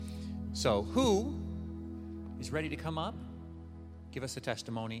So who is ready to come up? Give us a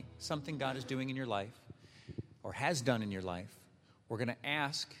testimony, something God is doing in your life or has done in your life. We're going to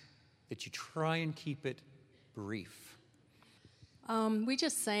ask that you try and keep it brief. We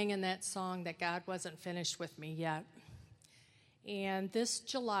just sang in that song that God wasn't finished with me yet. And this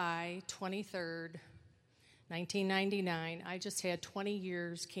July 23rd, 1999, I just had 20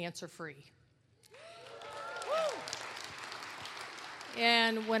 years cancer-free.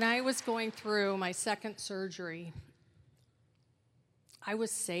 And when I was going through my second surgery, I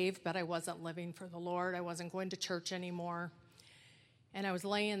was saved, but I wasn't living for the Lord. I wasn't going to church anymore. And I was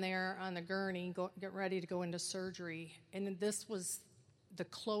laying there on the gurney, getting ready to go into surgery. And this was the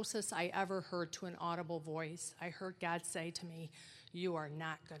closest I ever heard to an audible voice. I heard God say to me, "You are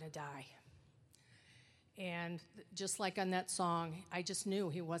not going to die." And just like on that song, I just knew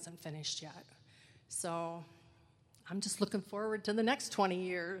he wasn't finished yet. So I'm just looking forward to the next 20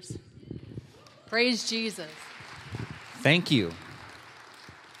 years. Praise Jesus. Thank you.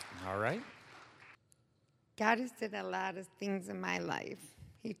 All right. God has done a lot of things in my life.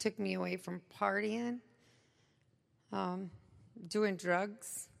 He took me away from partying, doing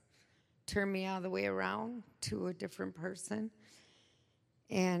drugs, turned me all the way around to a different person.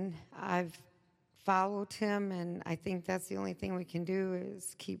 And I've followed him, and I think that's the only thing we can do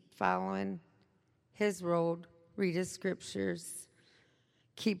is keep following his road, read his scriptures,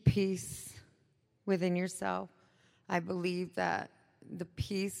 keep peace within yourself. I believe that the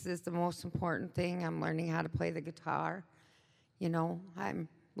peace is the most important thing. I'm learning how to play the guitar. You know, I'm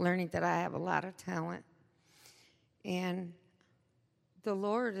learning that I have a lot of talent. And the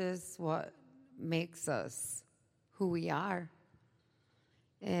Lord is what makes us who we are.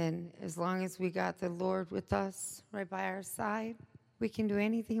 And as long as we got the Lord with us right by our side, we can do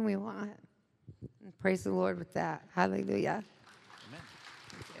anything we want. And praise the Lord with that. Hallelujah. Amen.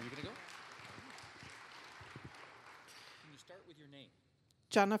 Are you going to go? Can you start with your name?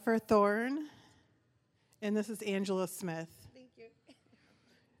 Jennifer Thorne, and this is Angela Smith. Thank you.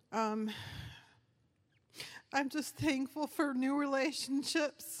 I'm just thankful for new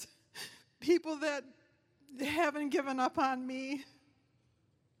relationships, people that haven't given up on me,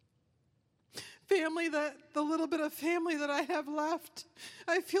 family the little bit of family that I have left.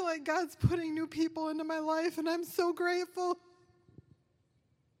 I feel like God's putting new people into my life, and I'm so grateful.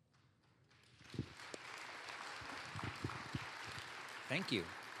 Thank you.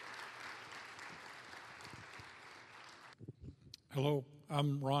 Hello,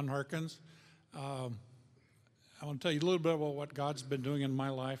 I'm Ron Harkins. I want to tell you a little bit about what God's been doing in my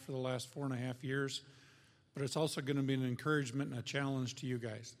life for the last 4.5 years, but it's also going to be an encouragement and a challenge to you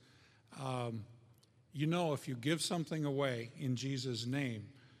guys. You know, if you give something away in Jesus' name,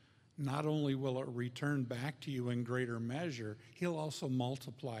 not only will it return back to you in greater measure, he'll also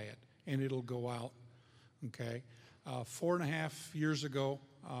multiply it, and it'll go out, okay? 4.5 years ago,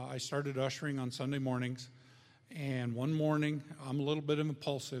 I started ushering on Sunday mornings, and one morning, I'm a little bit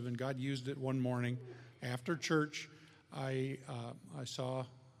impulsive, and God used it one morning. After church, I saw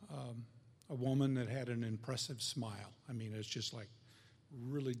a woman that had an impressive smile. I mean, it's just like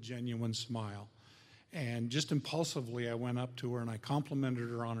really genuine smile. And just impulsively, I went up to her and I complimented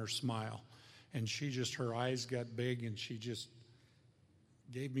her on her smile. And her eyes got big, and she just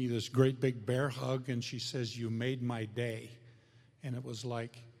gave me this great big bear hug, and she says, "You made my day." And it was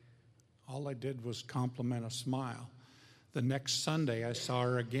like, all I did was compliment a smile. The next Sunday, I saw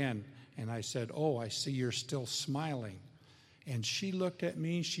her again, and I said, "Oh, I see you're still smiling." And she looked at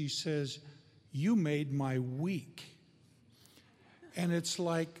me, and she says, "You made my week." And it's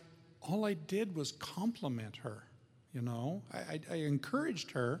like, all I did was compliment her, you know. I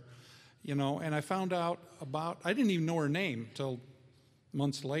encouraged her, you know, and I found out I didn't even know her name till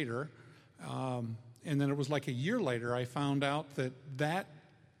months later. And then it was like a year later, I found out that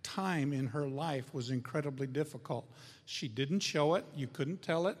time in her life was incredibly difficult. She didn't show it, you couldn't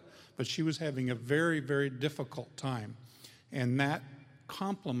tell it, but she was having a very, very difficult time. And that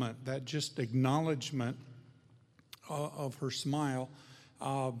compliment, that just acknowledgement of her smile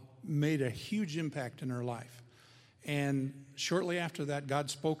made a huge impact in her life. And shortly after that, God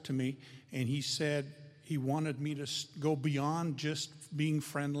spoke to me, and he said he wanted me to go beyond just being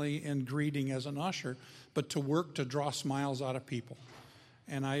friendly and greeting as an usher, but to work to draw smiles out of people.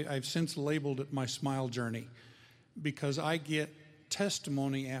 And I've since labeled it my smile journey, because I get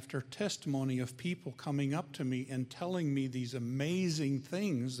testimony after testimony of people coming up to me and telling me these amazing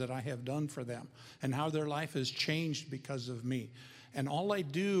things that I have done for them and how their life has changed because of me. And all I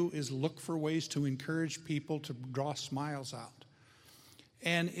do is look for ways to encourage people to draw smiles out.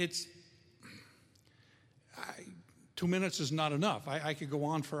 And 2 minutes is not enough. I could go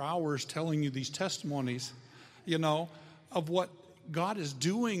on for hours telling you these testimonies, of what God is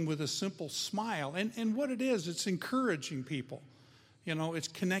doing with a simple smile. And what it is, it's encouraging people. It's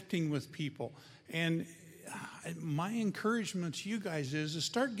connecting with people. And my encouragement to you guys is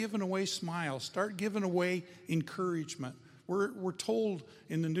start giving away smiles. Start giving away encouragement. We're told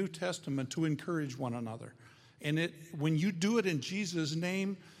in the New Testament to encourage one another. And when you do it in Jesus'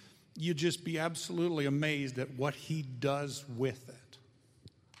 name, you just be absolutely amazed at what he does with it.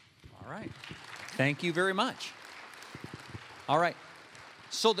 All right. Thank you very much. All right.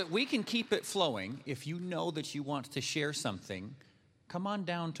 So that we can keep it flowing, if you know that you want to share something, come on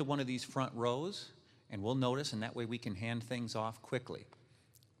down to one of these front rows, and we'll notice, and that way we can hand things off quickly.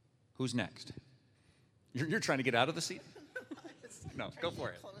 Who's next? You're trying to get out of the seat? No, go for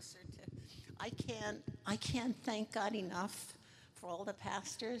it. I can't thank God enough for all the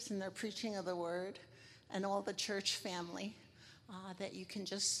pastors and their preaching of the word and all the church family that you can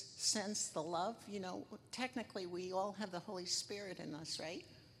just sense the love. Technically we all have the Holy Spirit in us, right?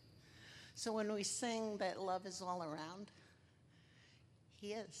 So when we sing that love is all around,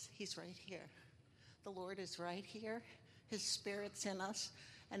 he is. He's right here. The Lord is right here. His Spirit's in us.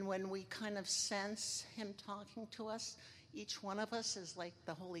 And when we kind of sense him talking to us, each one of us is like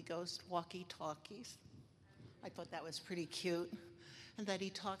the Holy Ghost walkie-talkies. I thought that was pretty cute. And that he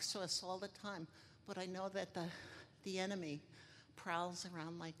talks to us all the time. But I know that the enemy prowls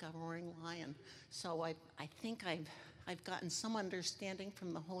around like a roaring lion. So I think I've gotten some understanding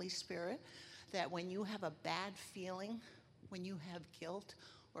from the Holy Spirit that when you have a bad feeling, when you have guilt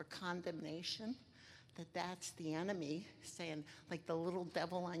or condemnation, that's the enemy saying, like the little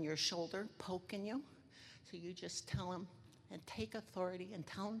devil on your shoulder poking you. So you just tell him and take authority and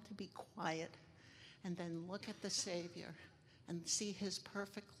tell him to be quiet, and then look at the Savior and see his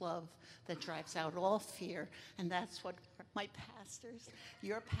perfect love that drives out all fear. And that's what my pastors,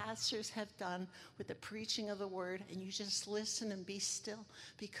 your pastors have done with the preaching of the word. And you just listen and be still,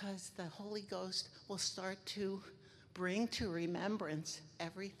 because the Holy Ghost will start to bring to remembrance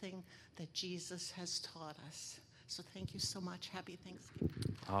everything that Jesus has taught us. So thank you so much. Happy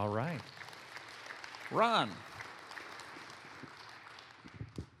Thanksgiving. All right. Ron.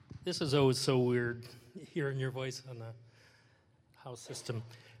 This is always so weird, hearing your voice on the house system.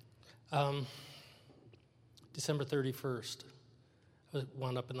 December 31st, I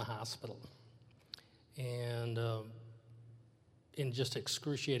wound up in the hospital, and in just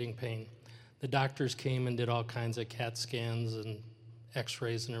excruciating pain. The doctors came and did all kinds of CAT scans and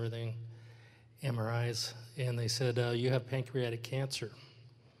x-rays and everything, MRIs, and they said, you have pancreatic cancer.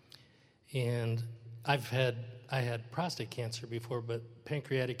 And I had prostate cancer before, but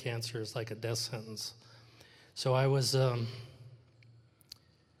pancreatic cancer is like a death sentence. So I was,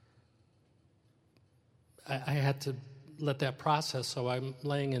 I had to let that process. So I'm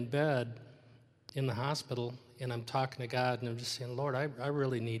laying in bed in the hospital, and I'm talking to God, and I'm just saying, Lord, I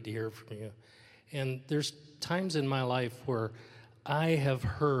really need to hear from you. And there's times in my life where I have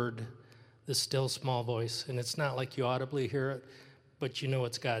heard the still small voice, and it's not like you audibly hear it, but you know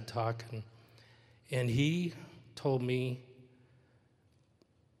it's God talking. And he told me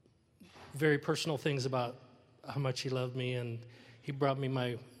very personal things about how much he loved me, and he brought me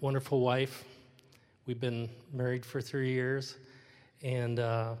my wonderful wife. We've been married for 3 years, and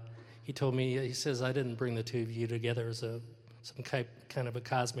he told me, he says, I didn't bring the two of you together as some kind of a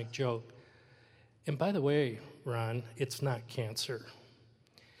cosmic joke. And by the way, Ron, it's not cancer.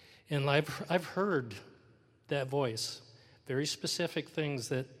 And I've heard that voice, very specific things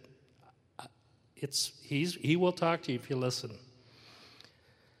that he will talk to you if you listen.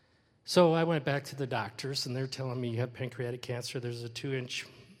 So I went back to the doctors, and they're telling me you have pancreatic cancer. There's a 2-inch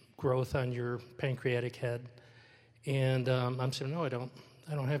growth on your pancreatic head. And I'm saying, no, I don't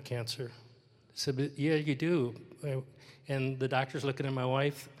have cancer. I said, but yeah, you do. And the doctor's looking at my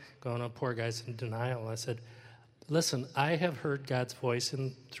wife, going, oh, poor guy's in denial. I said, listen, I have heard God's voice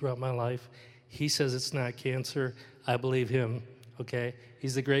throughout my life. He says it's not cancer. I believe him, okay?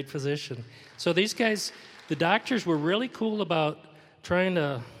 He's the great physician. So these guys, the doctors were really cool about trying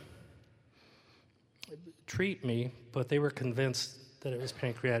to treat me, but they were convinced that it was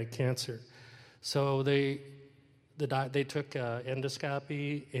pancreatic cancer. So they took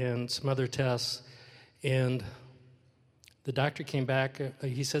endoscopy and some other tests, and the doctor came back.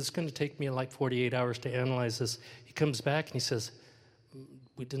 He says, it's going to take me like 48 hours to analyze this. He comes back and he says,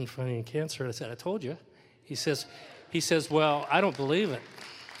 we didn't find any cancer. I said, I told you. He says, well, I don't believe it.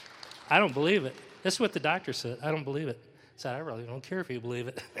 I don't believe it. That's what the doctor said. I don't believe it. I said, I really don't care if you believe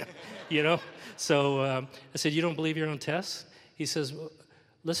it. You know? So I said, you don't believe your own tests? He says,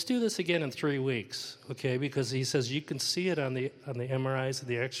 let's do this again in 3 weeks, okay? Because he says you can see it on the MRIs and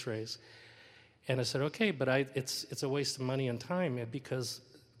the X-rays. And I said, okay, but it's a waste of money and time because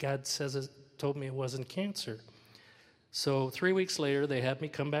God told me it wasn't cancer. So 3 weeks later, they had me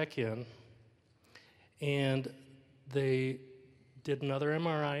come back in, and they did another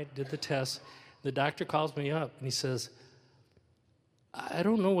MRI, did the test. The doctor calls me up, and he says, I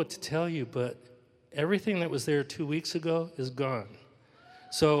don't know what to tell you, but everything that was there 2 weeks ago is gone.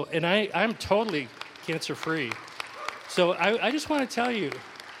 So, and I'm totally cancer-free. So I just want to tell you,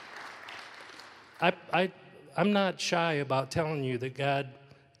 I'm not shy about telling you that God,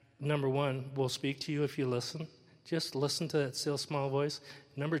 number one, will speak to you if you listen. Just listen to that still small voice.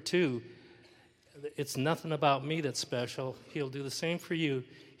 Number two, it's nothing about me that's special. He'll do the same for you.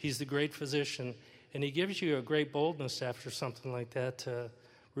 He's the great physician. And he gives you a great boldness after something like that to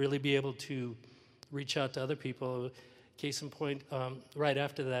really be able to reach out to other people. Case in point, right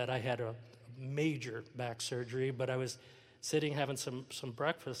after that, I had a major back surgery, but I was sitting having some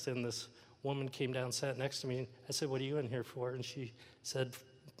breakfast, and this woman came down and sat next to me. And I said, what are you in here for? And she said,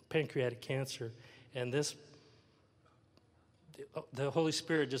 pancreatic cancer. And the Holy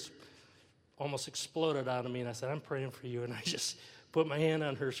Spirit just almost exploded out of me, and I said, I'm praying for you. And I just put my hand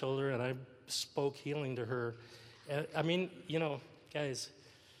on her shoulder, and I spoke healing to her. I mean, guys,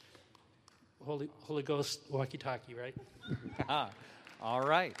 Holy Ghost walkie-talkie, right? All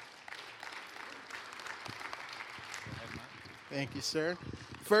right. Thank you, sir.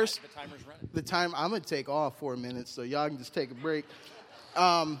 First, the timer's running. The time, I'm going to take all 4 minutes, so y'all can just take a break.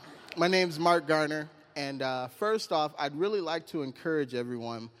 My name's Mark Garner, and first off, I'd really like to encourage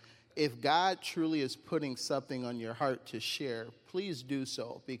everyone, if God truly is putting something on your heart to share, please do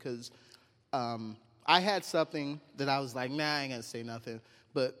so, because I had something that I was like, I ain't going to say nothing,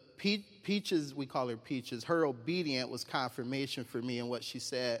 but Peaches, we call her Peaches, her obedience was confirmation for me in what she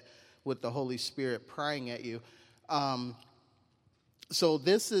said with the Holy Spirit prying at you. So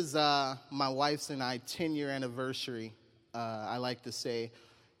this is my wife's and I 10-year anniversary, I like to say.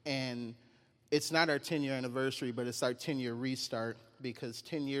 And it's not our 10-year anniversary, but it's our 10-year restart, because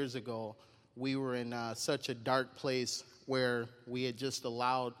 10 years ago, we were in such a dark place where we had just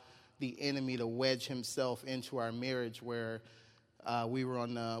allowed the enemy to wedge himself into our marriage, where we were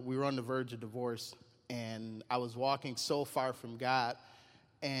on the verge of divorce, and I was walking so far from God.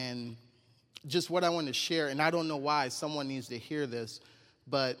 And just what I want to share, and I don't know why, someone needs to hear this,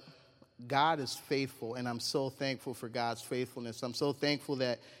 but God is faithful, and I'm so thankful for God's faithfulness. I'm so thankful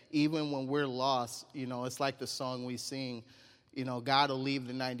that even when we're lost, it's like the song we sing, God will leave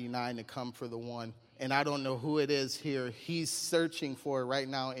the 99 to come for the one. And I don't know who it is here. He's searching for it right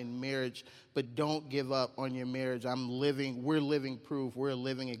now in marriage, but don't give up on your marriage. We're living proof. We're a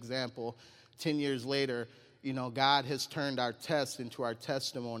living example. 10 years later, God has turned our test into our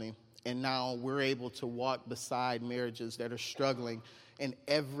testimony. And now we're able to walk beside marriages that are struggling. And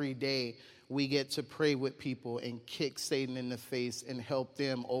every day we get to pray with people and kick Satan in the face and help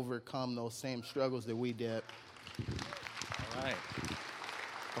them overcome those same struggles that we did. All right.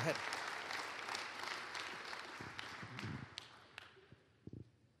 Go ahead.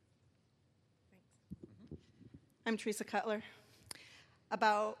 I'm Teresa Cutler.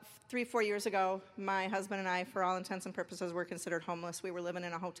 About 3-4 years ago, my husband and I, for all intents and purposes, were considered homeless. We were living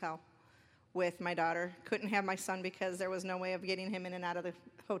in a hotel with my daughter. Couldn't have my son because there was no way of getting him in and out of the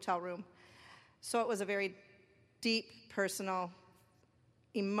hotel room. So it was a very deep, personal,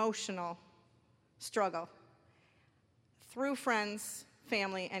 emotional struggle. Through friends,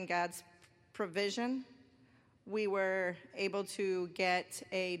 family, and God's provision, we were able to get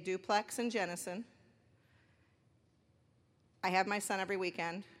a duplex in Jenison. I have my son every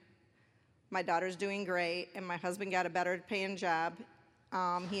weekend. My daughter's doing great, and my husband got a better paying job.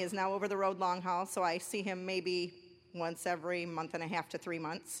 He is now over the road long haul, so I see him maybe once every month and a half to 3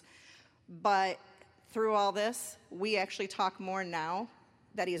 months. But through all this, we actually talk more now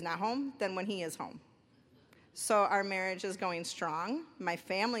that he's not home than when he is home. So our marriage is going strong. My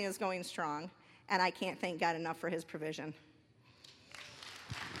family is going strong, and I can't thank God enough for his provision.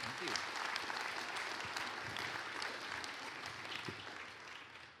 Thank you.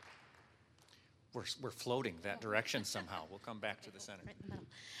 We're floating that direction somehow. We'll come back to the center. Right in the middle.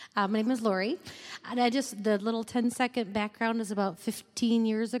 My name is Lori, and the little 10-second background is about 15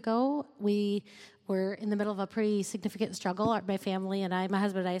 years ago. We were in the middle of a pretty significant struggle. My family and my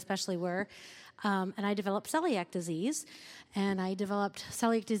husband and I especially were, and I developed celiac disease. And I developed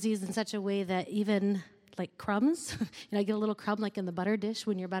celiac disease in such a way that even like crumbs, I get a little crumb like in the butter dish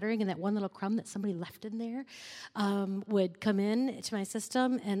when you're buttering, and that one little crumb that somebody left in there would come in to my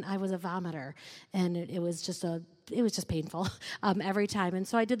system, and I was a vomiter. And it was just a it was just painful every time. And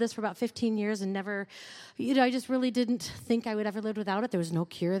so I did this for about 15 years and never, I just really didn't think I would ever live without it. There was no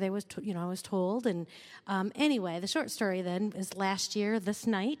cure, I was told. And anyway, the short story then is last year, this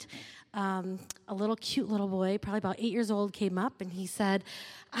night, a little cute little boy, probably about 8 years old, came up and he said,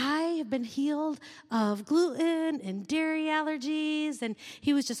 I have been healed of gluten and dairy allergies. And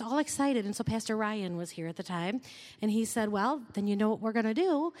he was just all excited. And so Pastor Ryan was here at the time. And he said, well, then you know what we're going to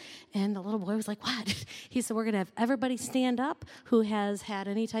do. And the little boy was like, what? He said, we're going to have everybody stand up who has had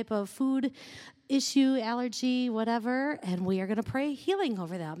any type of food issue, allergy, whatever, and we are going to pray healing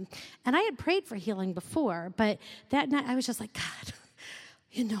over them. And I had prayed for healing before, but that night I was just like, God,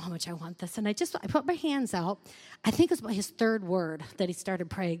 you know how much I want this. And I put my hands out. I think it was about his third word that he started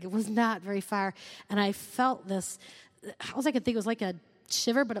praying. It was not very far. And I felt this, all I could think it was like a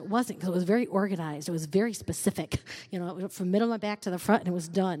shiver, but it wasn't, because it was very organized. It was very specific. It went from middle of my back to the front, and it was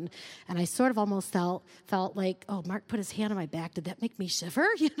done. And I sort of almost felt like, oh, Mark put his hand on my back. Did that make me shiver?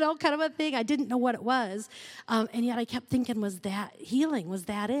 Kind of a thing. I didn't know what it was. And yet I kept thinking, was that healing? Was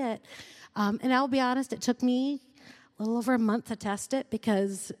that it? And I'll be honest, it took me a little over a month to test it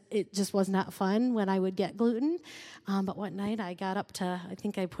because it just was not fun when I would get gluten. But one night I got up to, I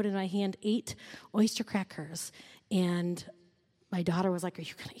think I put in my hand 8 oyster crackers. And my daughter was like, are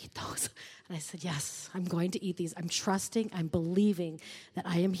you going to eat those? And I said, yes, I'm going to eat these. I'm trusting, I'm believing that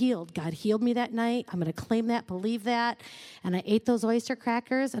I am healed. God healed me that night. I'm going to claim that, believe that. And I ate those oyster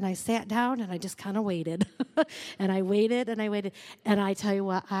crackers, and I sat down, and I just kind of waited. And I waited, and I waited. And I tell you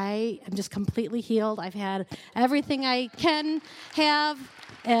what, I am just completely healed. I've had everything I can have,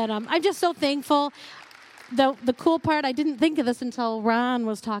 and I'm just so thankful. The cool part, I didn't think of this until Ron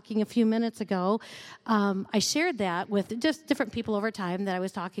was talking a few minutes ago. I shared that with just different people over time that I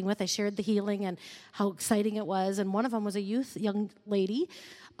was talking with. I shared the healing and how exciting it was. And one of them was a young lady.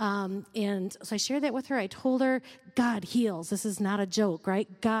 And so I shared that with her. I told her, God heals. This is not a joke, right?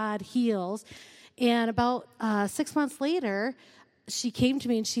 God heals. And about 6 months later, she came to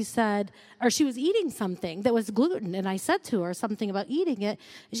me and she said, or she was eating something that was gluten. And I said to her something about eating it.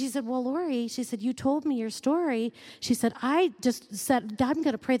 And she said, well, Lori, she said, you told me your story. She said, I just said, God, I'm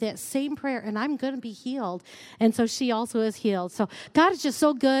going to pray that same prayer and I'm going to be healed. And so she also is healed. So God is just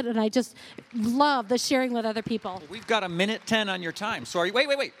so good. And I just love the sharing with other people. Well, we've got 1:10 on your time. So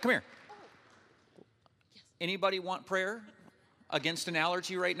wait, come here. Anybody want prayer against an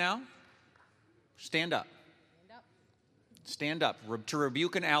allergy right now? Stand up. Stand up to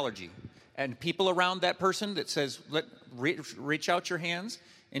rebuke an allergy. And people around that person that says, reach out your hands.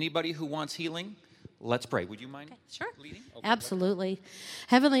 Anybody who wants healing, let's pray. Would you mind leading? Okay, absolutely.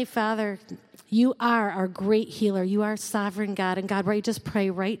 Heavenly Father, you are our great healer. You are sovereign God. And God, we just pray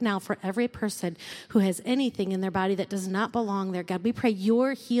right now for every person who has anything in their body that does not belong there. God, we pray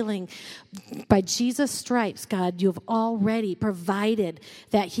your healing by Jesus' stripes. God, you have already provided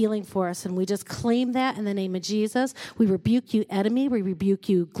that healing for us. And we just claim that in the name of Jesus. We rebuke you, enemy. We rebuke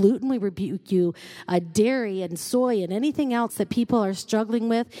you, gluten. We rebuke you, dairy and soy and anything else that people are struggling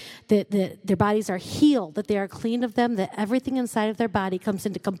with, that their bodies are healed, that they are clean of them, that everything inside of their body comes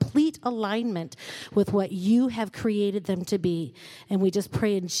into complete alignment with what you have created them to be. And we just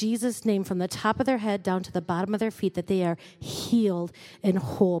pray in Jesus' name from the top of their head down to the bottom of their feet that they are healed and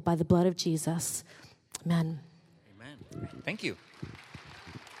whole by the blood of Jesus. Amen. Amen. Thank you.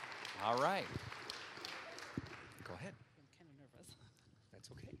 All right. Go ahead. I'm kind of nervous. That's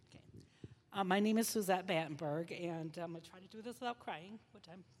okay. My name is Suzette Battenberg, and I'm going to try to do this without crying, which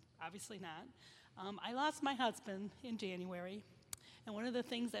I'm obviously not. I lost my husband in January, and one of the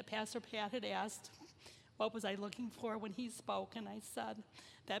things that Pastor Pat had asked, what was I looking for when he spoke, and I said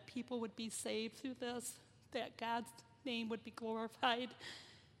that people would be saved through this, that God's name would be glorified,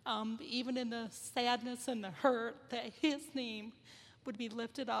 even in the sadness and the hurt, that his name would be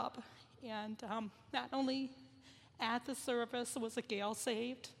lifted up. And not only at the service was a gal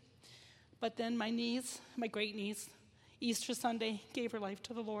saved, but then my niece, my great niece, Easter Sunday, gave her life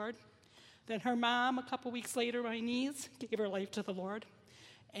to the Lord. Then her mom, a couple weeks later, my niece, gave her life to the Lord.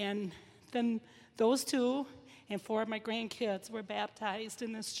 And then those two and 4 of my grandkids were baptized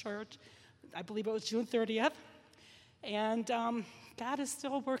in this church. I believe it was June 30th. And God is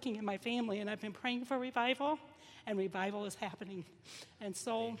still working in my family, and I've been praying for revival, and revival is happening. And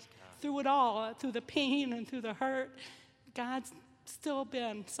so through it all, through the pain and through the hurt, God's still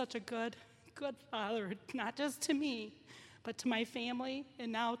been such a good father, not just to me, but to my family,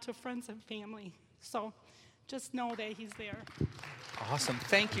 and now to friends and family. So just know that he's there. Awesome.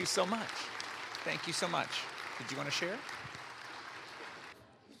 Thank you so much. Thank you so much. Did you want to share?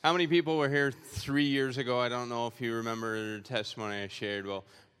 How many people were here 3 years ago? I don't know if you remember the testimony I shared. Well,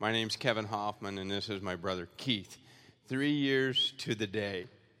 My name's Kevin Hoffman, and this is my brother Keith. 3 years to the day,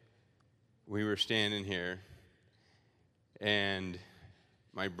 we were standing here, and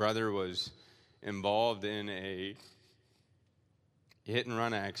my brother was involved in a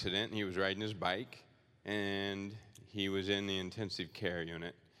hit-and-run accident. He was riding his bike, and he was in the intensive care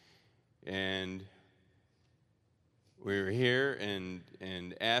unit. And we were here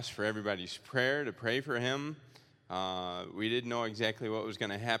and asked for everybody's prayer to pray for him. We didn't know exactly what was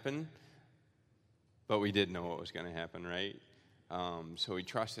going to happen, but we did know what was going to happen, right? So we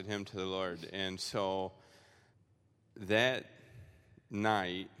trusted him to the Lord. And so that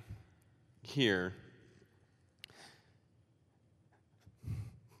night here,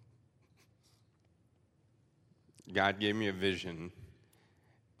 God gave me a vision.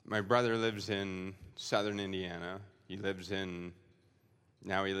 My brother lives in southern Indiana. He lives in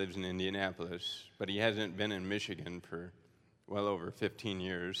Indianapolis, but he hasn't been in Michigan for well over 15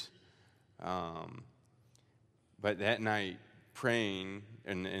 years. But that night, praying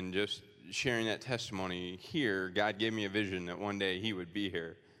and just sharing that testimony here, God gave me a vision that one day he would be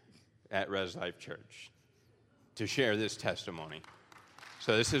here at Res Life Church to share this testimony.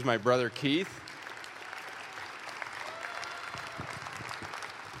 So this is my brother Keith.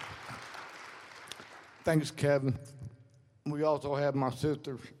 Thanks, Kevin. We also have my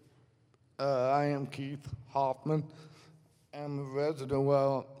sister. I am Keith Hoffman. I'm a resident.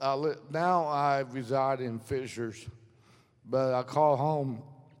 Well, now I reside in Fishers, but I call home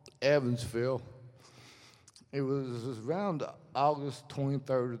Evansville. It was around August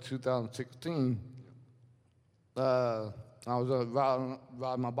 23rd of 2016. I was riding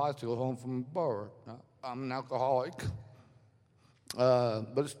my bicycle home from a bar. I'm an alcoholic.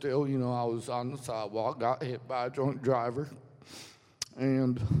 But still, I was on the sidewalk, got hit by a drunk driver,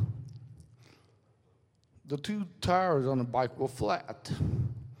 and the two tires on the bike were flat.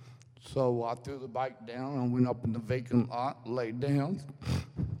 So I threw the bike down and went up in the vacant lot, laid down.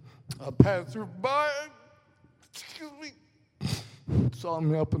 A passerby, saw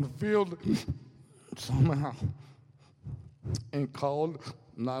me up in the field somehow and called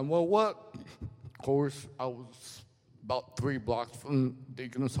 911. Of course, I was about 3 blocks from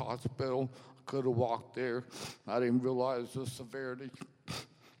Deaconess Hospital. I could have walked there. I didn't realize the severity.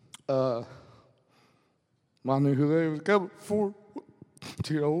 I knew who they was coming for,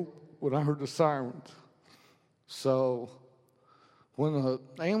 when I heard the sirens. So when the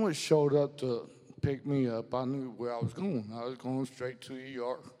ambulance showed up to pick me up, I knew where I was going. I was going straight to the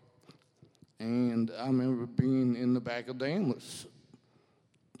ER. And I remember being in the back of the ambulance.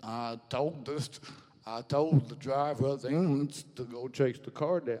 I told the driver of the ambulance to go chase the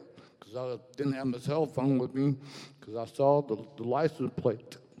car down because I didn't have my cell phone with me because I saw the license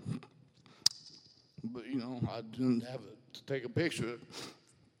plate. But, I didn't have to take a picture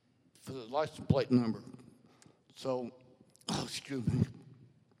for the license plate number. So, excuse me.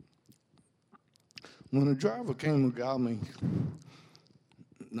 When the driver came and got me,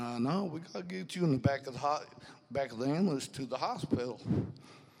 no, we got to get you in the back of the ambulance to the hospital.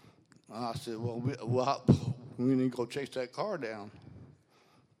 I said, well, we need to go chase that car down.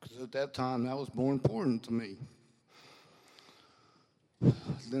 Because at that time, that was more important to me.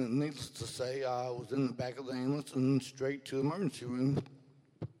 Then, needless to say, I was in the back of the ambulance and straight to the emergency room.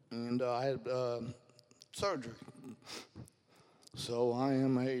 And I had surgery. So I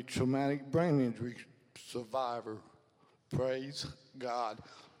am a traumatic brain injury survivor. Praise God.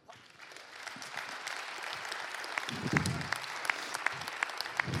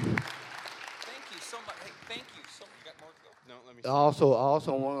 Thank you so much. You got more to go? No, let me. I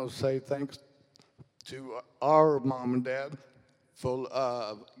also want to say thanks to our mom and dad for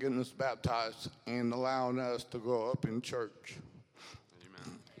getting us baptized and allowing us to grow up in church.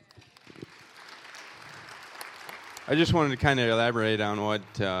 Amen. I just wanted to kind of elaborate on what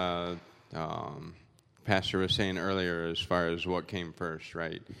Pastor was saying earlier as far as what came first,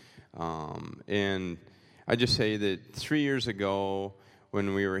 right? And I just say that 3 years ago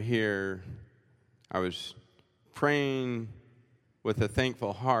when we were here, I was praying with a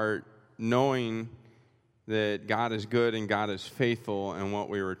thankful heart, knowing that God is good and God is faithful and what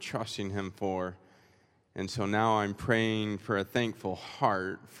we were trusting Him for. And so now I'm praying for a thankful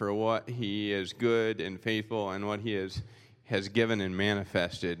heart for what He is good and faithful and what He has given and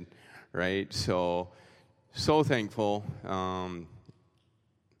manifested, right? So thankful. God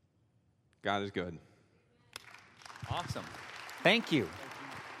is good. Awesome. Thank you.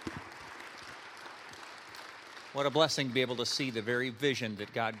 What a blessing to be able to see the very vision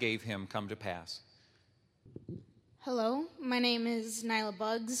that God gave him come to pass. Hello, my name is Nyla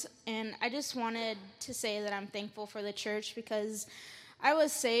Buggs, and I just wanted to say that I'm thankful for the church because I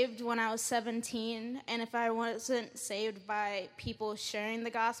was saved when I was 17, and if I wasn't saved by people sharing the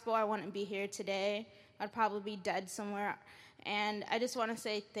gospel, I wouldn't be here today. I'd probably be dead somewhere. And I just want to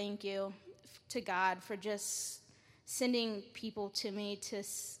say thank you to God for just sending people to me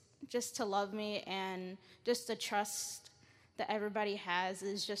just to love me, and just the trust that everybody has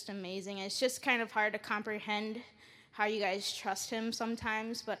is just amazing. It's just kind of hard to comprehend how you guys trust him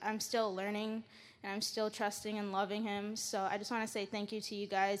sometimes, but I'm still learning, and I'm still trusting and loving him. So I just want to say thank you to you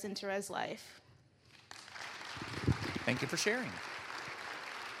guys and to Res Life. Thank you for sharing.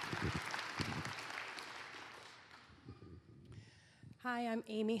 Hi, I'm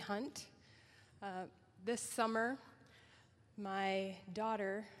Amy Hunt. This summer, my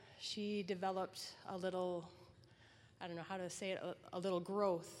daughter, she developed a little, I don't know how to say it, a little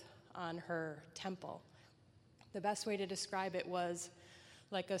growth on her temple. The best way to describe it was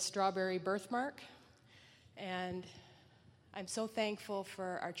like a strawberry birthmark. And I'm so thankful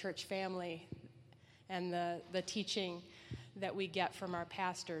for our church family and the teaching that we get from our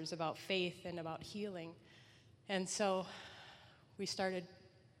pastors about faith and about healing. And so we started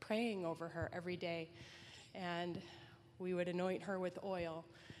praying over her every day, and we would anoint her with oil.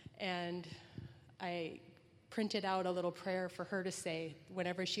 And I printed out a little prayer for her to say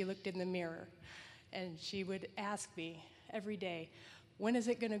whenever she looked in the mirror. And she would ask me every day, when is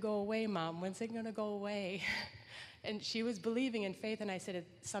it going to go away, Mom? When's it going to go away? And she was believing in faith, and I said,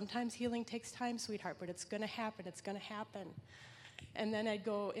 sometimes healing takes time, sweetheart, but it's going to happen. It's going to happen. And then I'd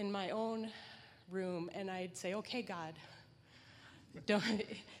go in my own room, and I'd say, okay, God,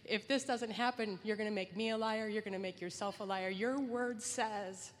 if this doesn't happen, you're going to make me a liar. You're going to make yourself a liar. Your word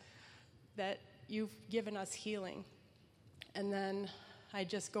says that you've given us healing. And then I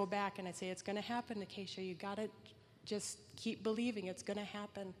just go back and I say, it's going to happen, Acacia. You got to just keep believing it's going to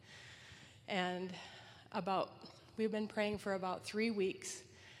happen. And we've been praying for about 3 weeks,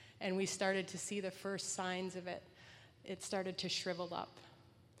 and we started to see the first signs of it. It started to shrivel up.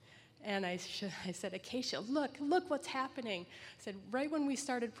 And I said, Acacia, look what's happening. I said, right when we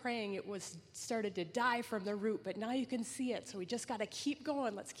started praying, it was started to die from the root, but now you can see it. So we just got to keep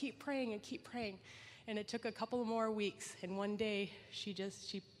going. Let's keep praying and keep praying. And it took a couple more weeks, and one day she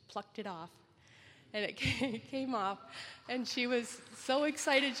plucked it off, and it came off, and she was so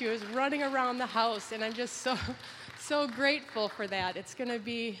excited. She was running around the house, and I'm just so grateful for that. It's going to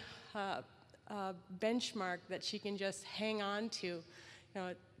be a benchmark that she can just hang on to,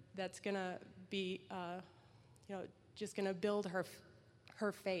 that's going to be, just going to build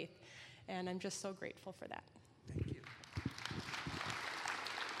her faith, and I'm just so grateful for that. Thank you.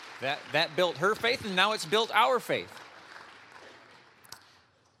 That built her faith, and now it's built our faith.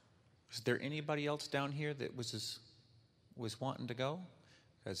 Is there anybody else down here that was wanting to go?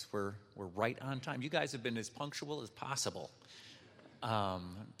 Because we're right on time. You guys have been as punctual as possible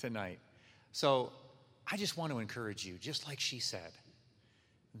tonight. So I just want to encourage you, just like she said,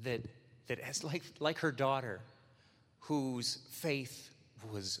 that as like her daughter, whose faith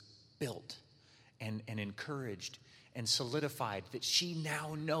was built and encouraged and solidified, that she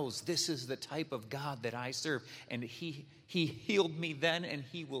now knows this is the type of God that I serve, and he healed me then, and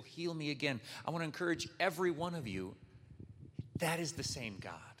he will heal me again. I want to encourage every one of you, that is the same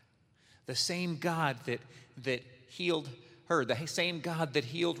God. The same God that healed her, the same God that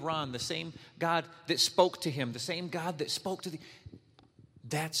healed Ron, the same God that spoke to him, the same God that spoke to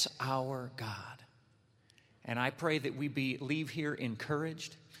that's our God. And I pray that we leave here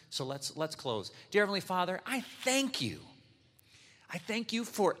encouraged. So let's close. Dear Heavenly Father, I thank you. I thank you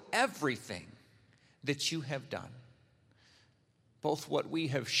for everything that you have done. Both what we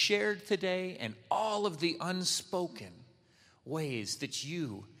have shared today and all of the unspoken ways that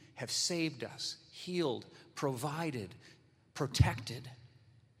you have saved us, healed, provided, protected.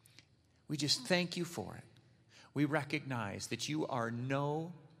 We just thank you for it. We recognize that you are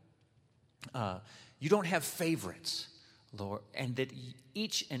you don't have favorites, Lord, and that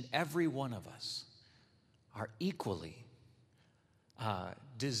each and every one of us are equally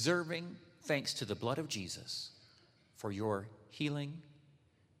deserving, thanks to the blood of Jesus, for your healing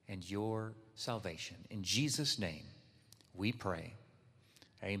and your salvation. In Jesus' name, we pray.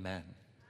 Amen.